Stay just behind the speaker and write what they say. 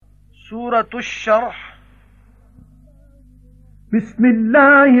سورة الشرح. بسم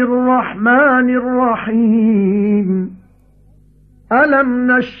الله الرحمن الرحيم.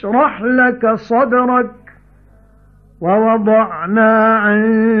 ألم نشرح لك صدرك ووضعنا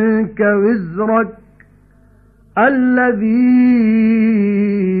عنك وزرك الذي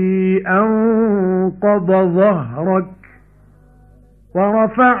أنقض ظهرك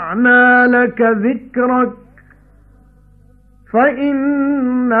ورفعنا لك ذكرك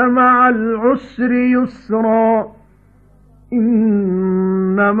فإن مع العسر يسرا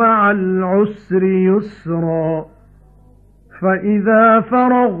إن مع العسر يسرا فإذا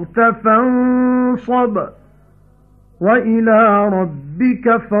فرغت فانصب وإلى ربك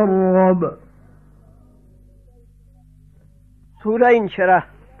فارغب. سورہ انشراح.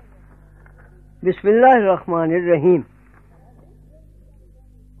 بسم اللہ الرحمن الرحیم.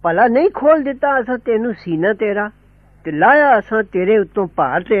 پلا نہیں کھول دیتا اساں تینوں سینہ تیرا تے لایا اساں تیرے اتوں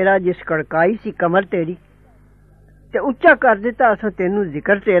بھار تیرا جس کڑکائی سی کمر تیری تے اچا کر دیتا اساں تینوں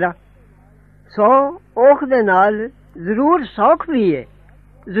ذکر تیرا. سو اوکھ دے نال ضرور سوکھ بھی ہے،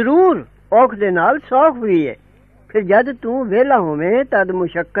 ضرور اوکھ دے نال سوکھ بھی ہے. پھر جد تو ویلا ہوویں تد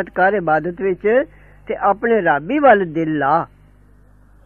مشقت کر عبادت وچ تے اپنے رب ہی ول دل لا.